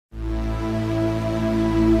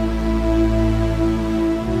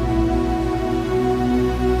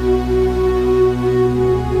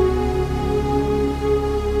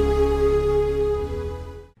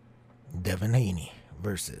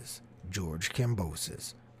George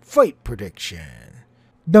Kambosos fight prediction.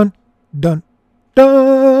 Dun, dun,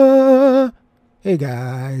 dun. Hey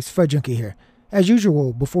guys, Fight Junkie here. As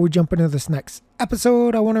usual, before we jump into this next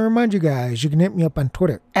episode, I want to remind you guys you can hit me up on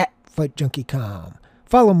Twitter at FightJunkieCom.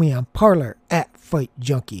 Follow me on Parler at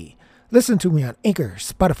FightJunkie. Listen to me on Anchor,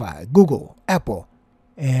 Spotify, Google, Apple,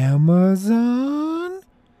 Amazon.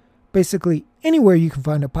 Basically, anywhere you can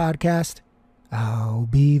find a podcast, I'll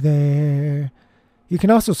be there. You can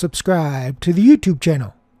also subscribe to the YouTube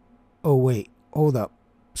channel. Oh wait, hold up.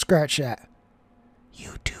 Scratch that.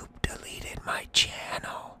 YouTube deleted my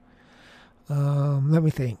channel. Let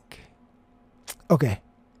me think. Okay,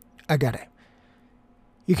 I got it.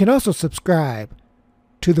 You can also subscribe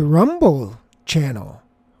to the Rumble channel.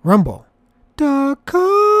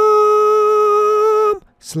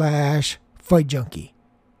 Rumble.com/FightJunkie.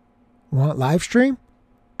 Want live stream?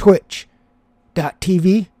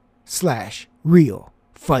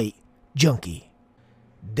 Twitch.tv/RealFightJunkie.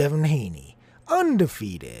 Devin Haney,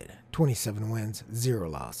 undefeated, 27 wins, 0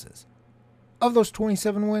 losses. Of those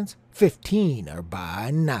 27 wins, 15 are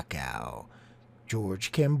by knockout.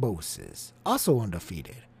 George Kambosos, also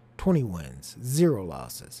undefeated, 20 wins, 0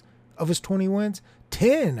 losses. Of his 20 wins,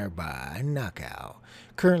 10 are by knockout.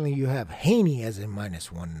 Currently, you have Haney as a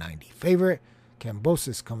 -190 favorite.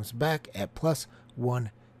 Kambosos comes back at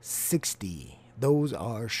 +160. Those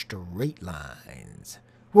are straight lines.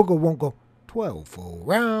 We'll go, won't go. 12 full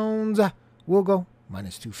rounds. We'll go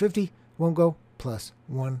 -250. Won't go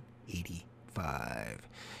 +185.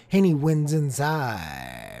 Haney wins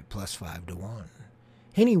inside +5-1.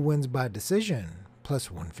 Haney wins by decision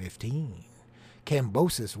 +115.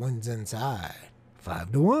 Kambosos wins inside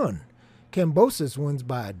 5-1. Kambosos wins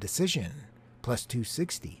by decision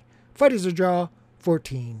 +260. Fight is a draw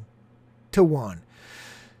 14-1.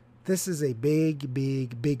 This is a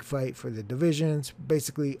big fight for the divisions.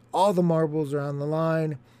 Basically, all the marbles are on the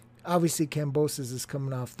line. Obviously, Kambosos is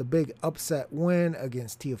coming off the big upset win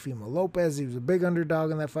against Teofimo Lopez. He was a big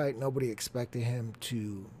underdog in that fight. Nobody expected him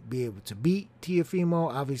to be able to beat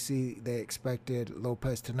Teofimo. Obviously, they expected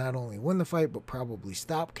Lopez to not only win the fight, but probably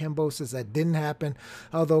stop Kambosos. That didn't happen.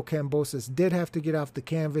 Although Kambosos did have to get off the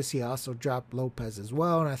canvas, he also dropped Lopez as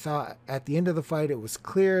well. And I thought at the end of the fight, it was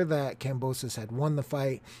clear that Kambosos had won the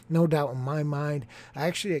fight. No doubt in my mind. I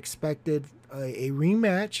actually expected a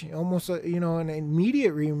rematch, almost an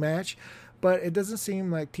immediate rematch, but it doesn't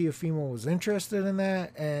seem like Teofimo was interested in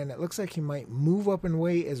that, and it looks like he might move up in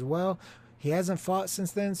weight as well. He hasn't fought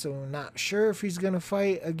since then, so I'm not sure if he's going to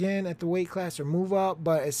fight again at the weight class or move up,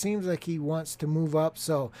 but it seems like he wants to move up,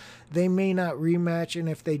 so they may not rematch, and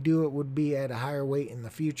if they do, it would be at a higher weight in the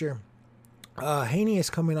future. Haney is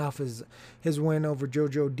coming off his win over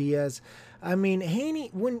Jojo Diaz. I mean, Haney,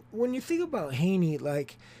 when you think about Haney,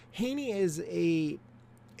 like, Haney is a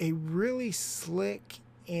really slick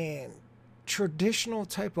and traditional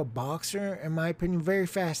type of boxer, in my opinion. Very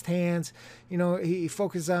fast hands. He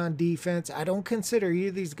focuses on defense. I don't consider either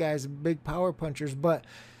of these guys big power punchers, but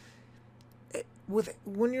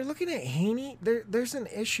when you're looking at Haney, there's an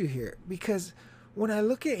issue here, because when I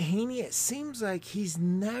look at Haney, it seems like he's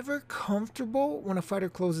never comfortable when a fighter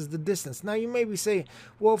closes the distance. Now, you may be saying,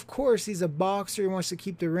 well, of course, he's a boxer. He wants to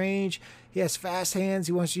keep the range. He has fast hands.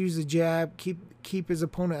 He wants to use the jab, keep his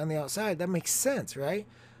opponent on the outside. That makes sense, right?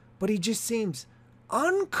 But he just seems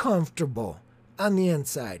uncomfortable on the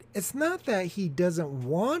inside. It's not that he doesn't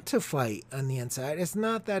want to fight on the inside. It's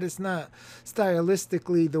not that it's not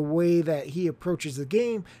stylistically the way that he approaches the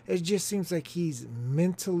game. It just seems like he's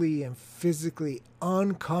mentally and physically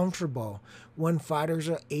uncomfortable when fighters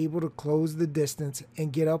are able to close the distance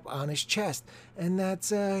and get up on his chest. And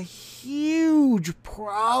that's a huge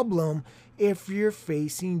problem if you're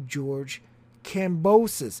facing George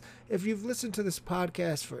Kambosos. If you've listened to this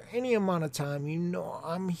podcast for any amount of time, you know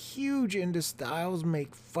I'm huge into styles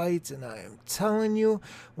make fights, and I am telling you,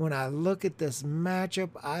 when I look at this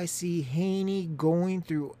matchup, I see Haney going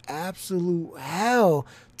through absolute hell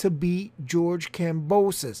to beat George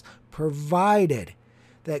Kambosos, provided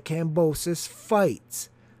that Kambosos fights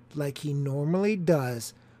like he normally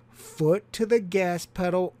does, foot to the gas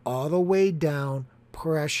pedal all the way down,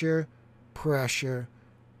 pressure.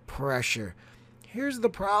 Here's the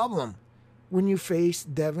problem when you face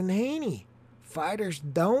Devin Haney. Fighters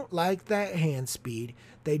don't like that hand speed.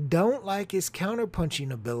 They don't like his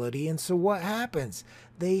counterpunching ability. And so what happens?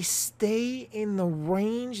 They stay in the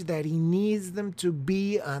range that he needs them to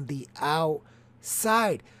be on the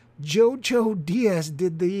outside. Jojo Diaz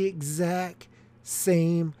did the exact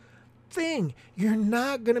same thing. You're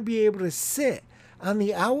not going to be able to sit on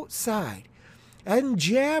the outside and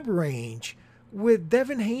jab range with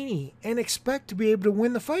Devin Haney and expect to be able to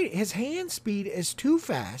win the fight. His hand speed is too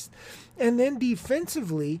fast. And then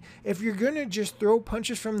defensively, if you're going to just throw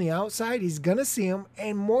punches from the outside, he's going to see them.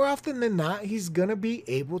 And more often than not, he's going to be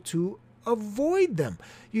able to avoid them.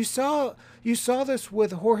 You saw this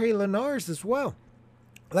with Jorge Linares as well.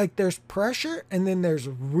 Like, there's pressure and then there's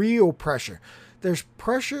real pressure. There's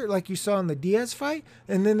pressure like you saw in the Diaz fight,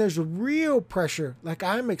 and then there's real pressure like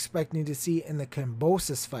I'm expecting to see in the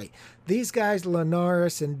Kambosos fight. These guys,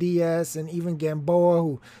 Linares and Diaz and even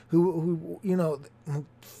Gamboa, who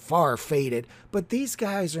far faded, but these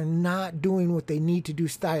guys are not doing what they need to do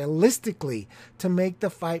stylistically to make the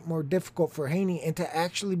fight more difficult for Haney and to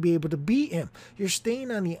actually be able to beat him. You're staying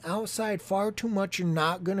on the outside far too much. You're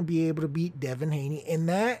not going to be able to beat Devin Haney, and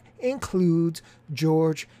that includes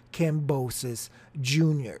George Kambosos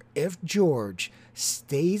Jr. If George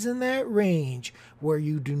stays in that range where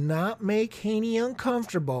you do not make Haney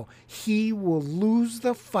uncomfortable, he will lose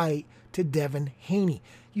the fight to Devin Haney.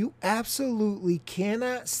 You absolutely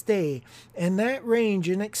cannot stay in that range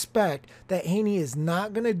and expect that Haney is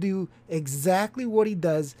not going to do exactly what he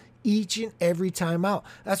does each and every time out.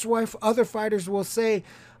 That's why other fighters will say,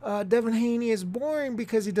 Devin Haney is boring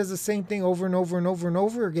because he does the same thing over and over and over and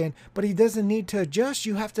over again, but he doesn't need to adjust.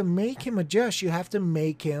 You have to make him adjust. You have to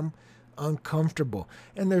make him uncomfortable.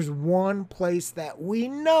 And there's one place that we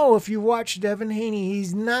know if you watch Devin Haney,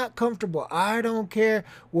 he's not comfortable. I don't care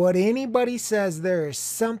what anybody says. There is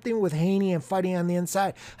something with Haney and fighting on the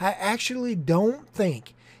inside. I actually don't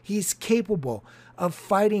think he's capable of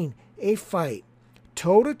fighting a fight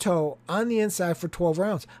toe-to-toe on the inside for 12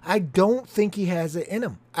 rounds. I don't think he has it in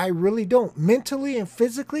him. I really don't. Mentally and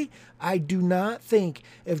physically, I do not think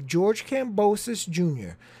if George Kambosos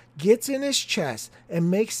Jr. gets in his chest and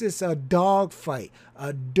makes this a dog fight,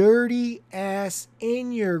 a dirty ass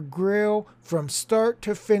in your grill from start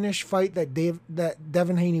to finish fight, that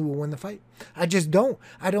Devin Haney will win the fight. I just don't.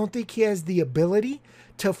 I don't think he has the ability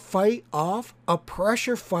to fight off a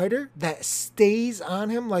pressure fighter that stays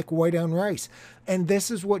on him like white on rice. And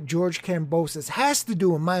this is what George Kambosos has to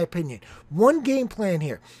do, in my opinion. One game plan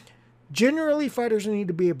here. Generally, fighters need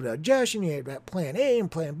to be able to adjust. You need to have plan A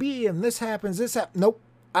and plan B, and this happens, this happens. Nope,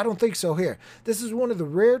 I don't think so here. This is one of the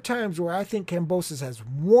rare times where I think Kambosos has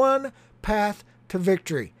one path to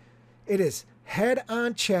victory. It is head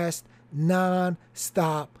on chest,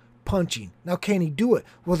 non-stop punching. Now, can he do it?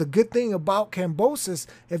 Well, the good thing about Kambosos,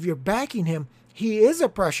 if you're backing him, he is a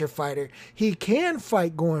pressure fighter. He can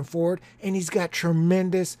fight going forward, and he's got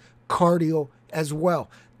tremendous cardio as well.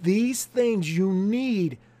 These things you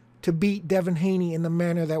need to beat Devin Haney in the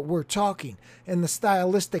manner that we're talking, in the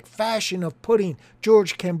stylistic fashion of putting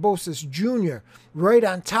George Kambosos Jr. right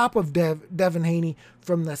on top of Devin Haney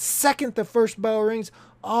from the second the first bell rings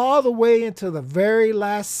all the way into the very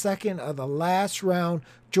last second of the last round.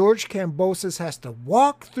 George Kambosos has to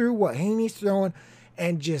walk through what Haney's throwing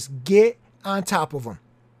and just get on top of him.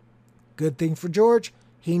 Good thing for George,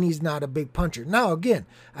 Haney's not a big puncher. Now, again,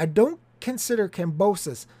 I don't consider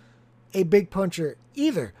Kambosos a big puncher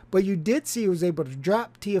either, but you did see he was able to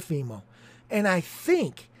drop Teofimo. And I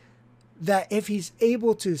think that if he's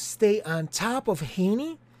able to stay on top of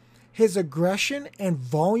Haney, his aggression and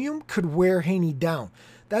volume could wear Haney down.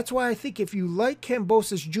 That's why I think if you like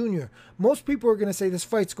Kambosos Jr., most people are going to say this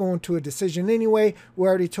fight's going to a decision anyway. We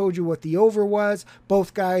already told you what the over was.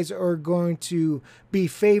 Both guys are going to be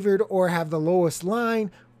favored or have the lowest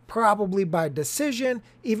line, probably by decision.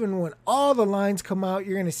 Even when all the lines come out,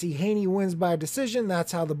 you're going to see Haney wins by decision.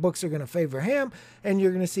 That's how the books are going to favor him. And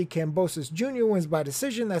you're going to see Kambosos Jr. wins by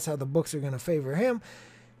decision. That's how the books are going to favor him.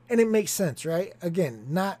 And it makes sense, right? Again,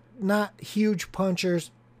 not huge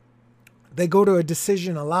punchers. They go to a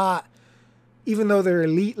decision a lot. Even though they're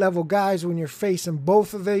elite level guys, when you're facing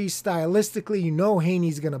both of these stylistically, you know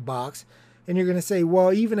Haney's going to box. And you're going to say,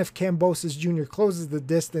 well, even if Kambosos Jr. closes the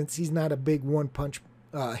distance, he's not a big one-punch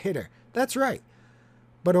hitter. That's right.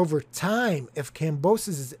 But over time, if Kambosos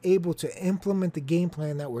is able to implement the game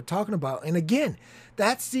plan that we're talking about, and again,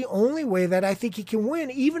 that's the only way that I think he can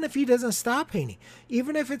win, even if he doesn't stop Haney.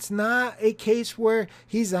 Even if it's not a case where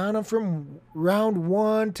he's on him from round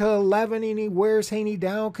 1 to 11 and he wears Haney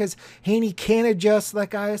down because Haney can't adjust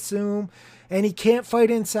like I assume, and he can't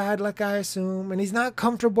fight inside like I assume, and he's not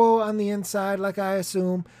comfortable on the inside like I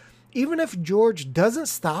assume. Even if George doesn't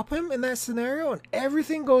stop him in that scenario and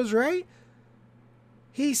everything goes right,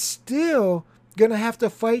 he's still going to have to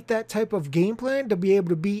fight that type of game plan to be able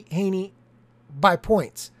to beat Haney by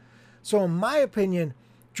points. So in my opinion,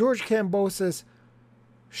 George Kambosos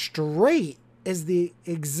straight is the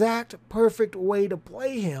exact perfect way to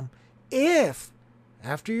play him if,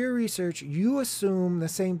 after your research, you assume the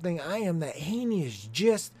same thing I am, that Haney is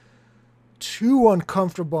just too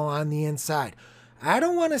uncomfortable on the inside. I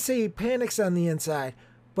don't want to say he panics on the inside,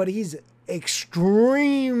 but he's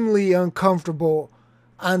extremely uncomfortable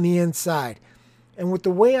on the inside. And with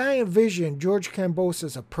the way I envision George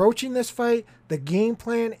Kambosos approaching this fight, the game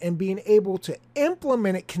plan, and being able to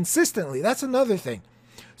implement it consistently, that's another thing.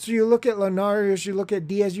 So you look at Linares, you look at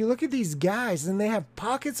Diaz, you look at these guys, and they have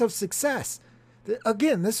pockets of success.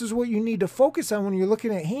 Again, this is what you need to focus on when you're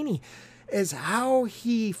looking at Haney, is how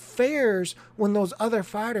he fares when those other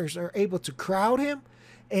fighters are able to crowd him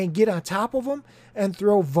and get on top of him and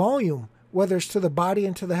throw volume, whether it's to the body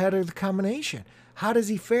and to the head or the combination. How does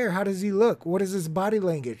he fare? How does he look? What is his body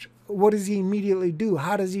language? What does he immediately do?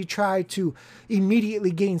 How does he try to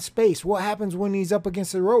immediately gain space? What happens when he's up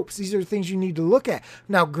against the ropes? These are things you need to look at.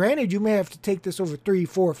 Now, granted, you may have to take this over 3,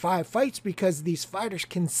 4, 5 fights because these fighters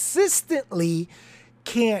consistently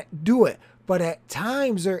can't do it. But at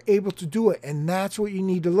times they're able to do it, and that's what you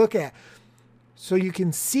need to look at. So you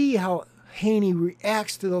can see how Haney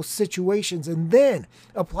reacts to those situations, and then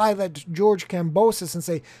apply that to George Kambosos and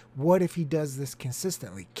say, what if he does this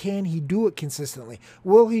consistently? Can he do it consistently?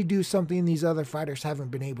 Will he do something these other fighters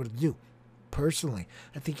haven't been able to do? Personally,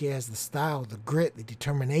 I think he has the style, the grit, the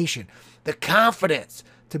determination, the confidence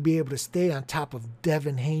to be able to stay on top of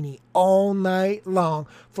Devin Haney all night long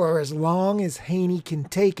for as long as Haney can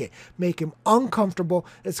take it. Make him uncomfortable.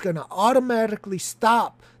 It's going to automatically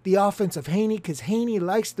stop the offense of Haney because Haney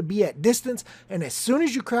likes to be at distance. And as soon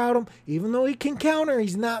as you crowd him, even though he can counter,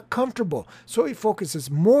 he's not comfortable. So he focuses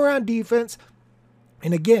more on defense.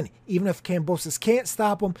 And again, even if Kambosos can't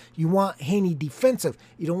stop him, you want Haney defensive.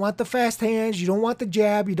 You don't want the fast hands. You don't want the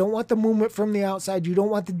jab. You don't want the movement from the outside. You don't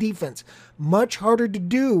want the defense. Much harder to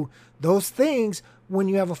do those things when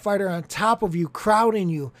you have a fighter on top of you, crowding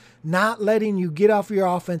you, not letting you get off your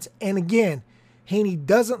offense. And again, Haney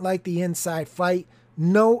doesn't like the inside fight.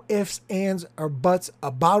 No ifs, ands, or buts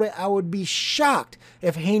about it. I would be shocked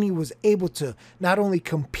if Haney was able to not only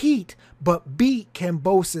compete, but beat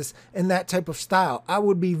Kambosos in that type of style. I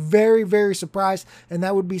would be very, very surprised, and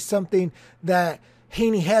that would be something that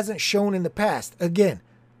Haney hasn't shown in the past. Again,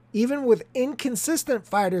 even with inconsistent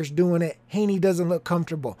fighters doing it, Haney doesn't look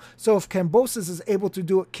comfortable. So if Kambosos is able to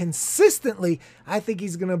do it consistently, I think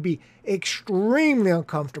he's going to be extremely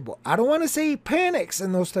uncomfortable. I don't want to say he panics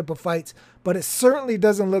in those type of fights, but it certainly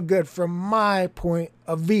doesn't look good from my point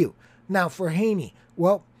of view. Now for Haney,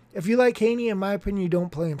 well, if you like Haney, in my opinion, you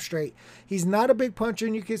don't play him straight. He's not a big puncher,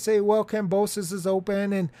 and you could say, well, Kambosos is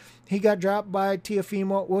open, and he got dropped by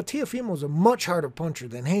Teofimo. Well, Teofimo's a much harder puncher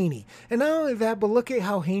than Haney. And not only that, but look at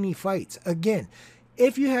how Haney fights. Again,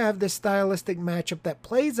 if you have this stylistic matchup that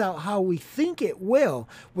plays out how we think it will,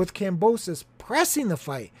 with Kambosos pressing the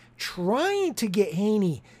fight, trying to get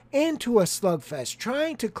Haney into a slugfest,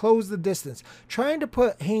 trying to close the distance, trying to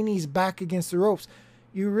put Haney's back against the ropes,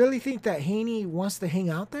 you really think that Haney wants to hang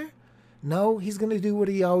out there? No, he's going to do what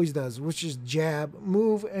he always does, which is jab,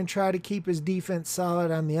 move, and try to keep his defense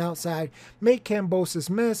solid on the outside, make Kambosos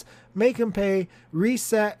miss, make him pay,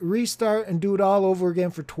 reset, restart, and do it all over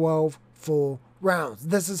again for 12 full rounds.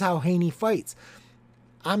 This is how Haney fights.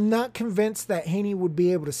 I'm not convinced that Haney would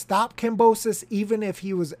be able to stop Kambosos even if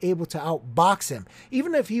he was able to outbox him,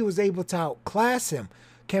 even if he was able to outclass him.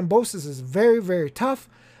 Kambosos is very, very tough.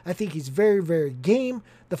 I think he's very, very game.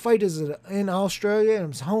 The fight is in Australia, in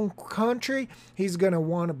his home country. He's going to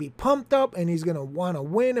want to be pumped up, and he's going to want to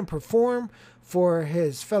win and perform for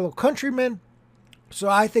his fellow countrymen. So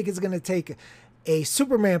I think it's going to take a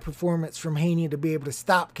Superman performance from Haney to be able to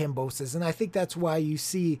stop Kambosos. And I think that's why you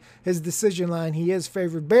see his decision line. He is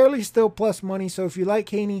favored, barely still plus money. So if you like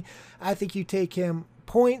Haney, I think you take him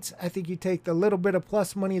points. I think you take the little bit of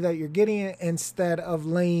plus money that you're getting instead of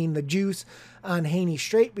laying the juice on Haney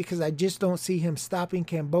straight, because I just don't see him stopping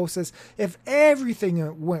Kambosos. If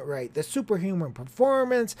everything went right, the superhuman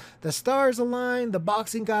performance, the stars aligned, the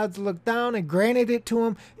boxing gods looked down and granted it to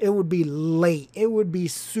him, it would be late. It would be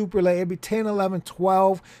super late. It'd be 10, 11,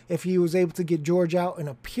 12 if he was able to get George out in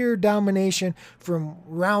a pure domination from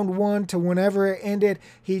round 1 to whenever it ended.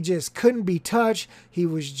 He just couldn't be touched. He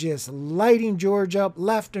was just lighting George up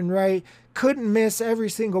left and right, couldn't miss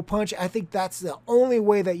every single punch. I think that's the only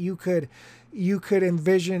way that you could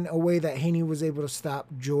envision a way that Haney was able to stop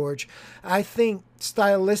George. I think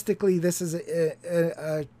stylistically this is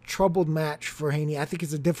a troubled match for Haney. I think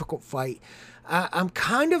it's a difficult fight. I'm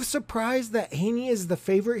kind of surprised that Haney is the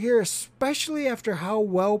favorite here, especially after how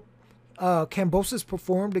well Kambosos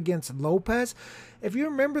performed against Lopez. If you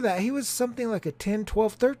remember that, he was something like a 10,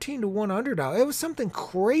 12, 13 to 1 underdog. It was something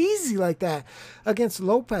crazy like that against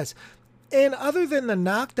Lopez. And other than the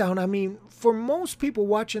knockdown, I mean, for most people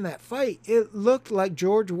watching that fight, it looked like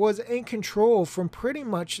George was in control from pretty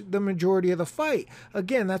much the majority of the fight.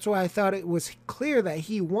 Again, that's why I thought it was clear that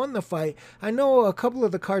he won the fight. I know a couple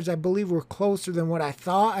of the cards I believe were closer than what I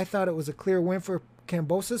thought. I thought it was a clear win for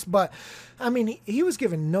Kambosos, but I mean, he was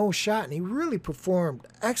given no shot, and he really performed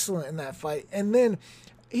excellent in that fight. And then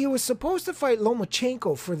he was supposed to fight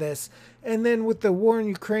Lomachenko for this, and then with the war in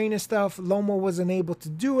Ukraine and stuff, Loma wasn't able to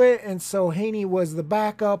do it, and so Haney was the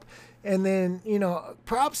backup. And then, you know,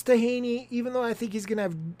 props to Haney, even though I think he's going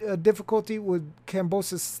to have difficulty with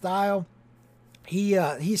Kambosos' style.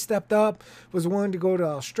 He stepped up, was willing to go to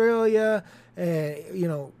Australia, and, you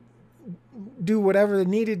know, do whatever it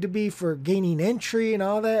needed to be for gaining entry and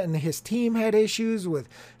all that. And his team had issues with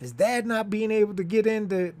his dad not being able to get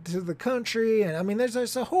into the country. And I mean,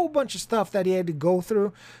 there's a whole bunch of stuff that he had to go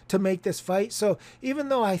through to make this fight. So even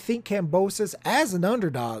though I think Kambosos as an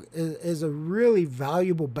underdog is a really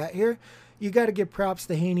valuable bet here, you got to give props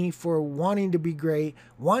to Haney for wanting to be great,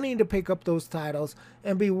 wanting to pick up those titles,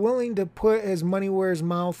 and be willing to put his money where his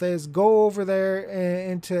mouth is, go over there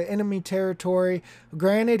into enemy territory.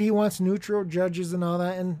 Granted, he wants neutral judges and all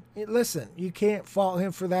that, and listen, you can't fault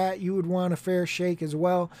him for that. You would want a fair shake as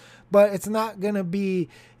well, but it's not going to be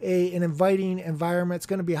an inviting environment. It's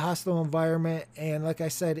going to be a hostile environment, and like I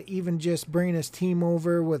said, even just bringing his team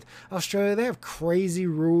over with Australia, they have crazy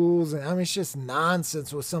rules, and I mean, it's just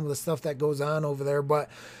nonsense with some of the stuff that goes on over there. But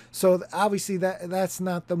so obviously that's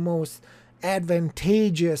not the most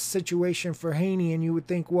advantageous situation for Haney, and you would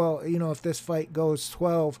think, well, you know, if this fight goes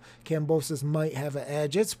 12, Kambosos might have an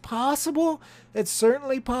edge. It's possible. It's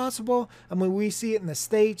certainly possible. I mean, we see it in the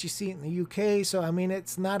States, you see it in the UK, so I mean,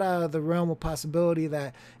 it's not out of the realm of possibility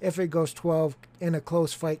that if it goes 12 in a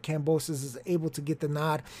close fight, Kambosos is able to get the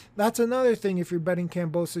nod. That's another thing. If you're betting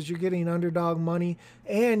Kambosos, you're getting underdog money,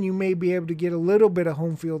 and you may be able to get a little bit of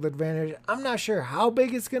home field advantage. I'm not sure how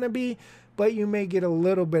big it's going to be, but you may get a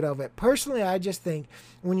little bit of it. Personally, I just think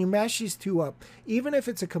when you mash these two up, even if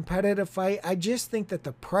it's a competitive fight, I just think that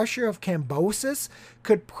the pressure of Kambosos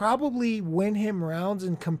could probably win him rounds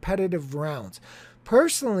in competitive rounds.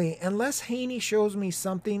 Personally, unless Haney shows me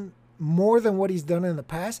something more than what he's done in the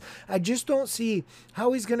past, I just don't see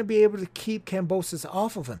how he's going to be able to keep Kambosos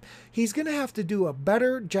off of him. He's going to have to do a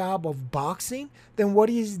better job of boxing than what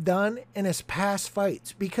he's done in his past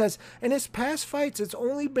fights, because in his past fights, it's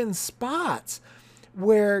only been spots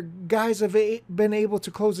where guys have been able to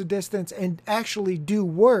close the distance and actually do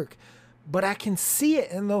work. But I can see it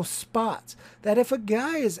in those spots that if a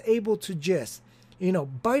guy is able to just, you know,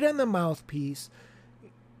 bite on the mouthpiece,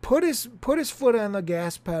 put his foot on the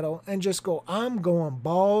gas pedal, and just go, I'm going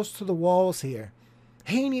balls to the walls here,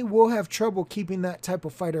 Haney will have trouble keeping that type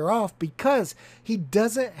of fighter off, because he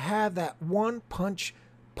doesn't have that one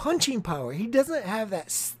punching power. He doesn't have that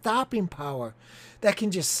stopping power that can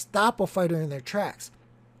just stop a fighter in their tracks.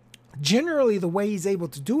 Generally, the way he's able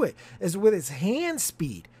to do it is with his hand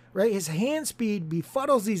speed. Right? His hand speed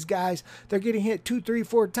befuddles these guys. They're getting hit 2, 3,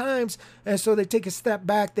 4 times, and so they take a step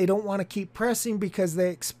back. They don't want to keep pressing because they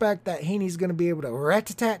expect that Haney's going to be able to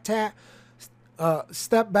rat-a-tat-tat,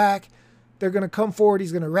 step back. They're going to come forward.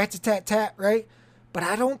 He's going to rat-a-tat-tat, right? But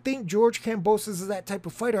I don't think George Kambosos is that type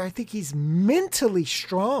of fighter. I think he's mentally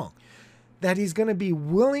strong, that he's going to be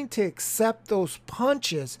willing to accept those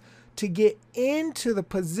punches to get into the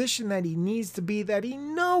position that he needs to be, that he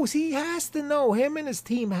knows. He has to know. Him and his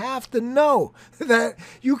team have to know that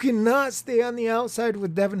you cannot stay on the outside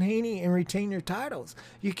with Devin Haney and retain your titles.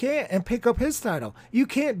 You can't, and pick up his title. You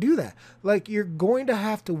can't do that. Like, you're going to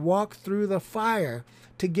have to walk through the fire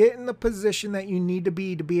to get in the position that you need to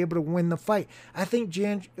be able to win the fight. I think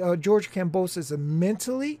George Kambosos is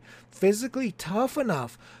mentally, physically tough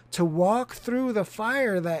enough to walk through the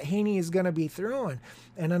fire that Haney is going to be throwing.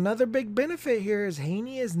 And another big benefit here is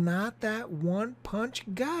Haney is not that one punch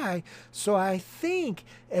guy. So I think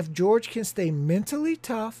if George can stay mentally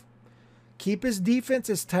tough, keep his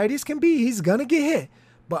defense as tight as can be, he's going to get hit.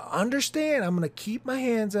 But understand, I'm going to keep my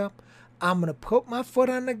hands up. I'm going to put my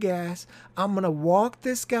foot on the gas. I'm going to walk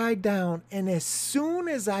this guy down. And as soon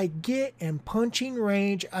as I get in punching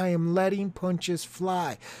range, I am letting punches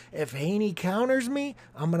fly. If Haney counters me,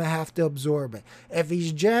 I'm going to have to absorb it. If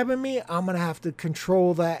he's jabbing me, I'm going to have to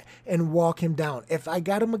control that and walk him down. If I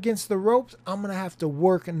got him against the ropes, I'm going to have to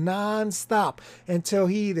work nonstop until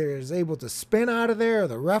he either is able to spin out of there or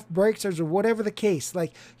the ref breaks or whatever the case.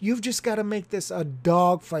 Like, you've just got to make this a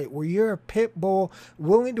dog fight where you're a pit bull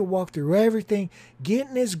willing to walk through everything, get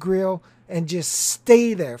in his grill, and just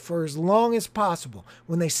stay there for as long as possible.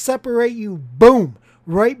 When they separate you, boom,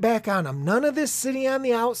 right back on them. None of this sitting on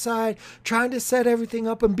the outside trying to set everything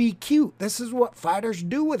up and be cute. This is what fighters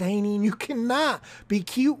do with Haney, and you cannot be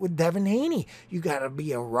cute with Devin Haney. You got to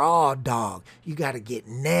be a raw dog. You got to get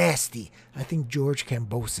nasty. I think George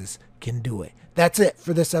Kambosos can do it. That's it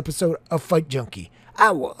for this episode of Fight Junkie.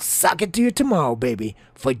 I will sock it to you tomorrow, baby.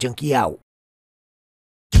 Fight Junkie out.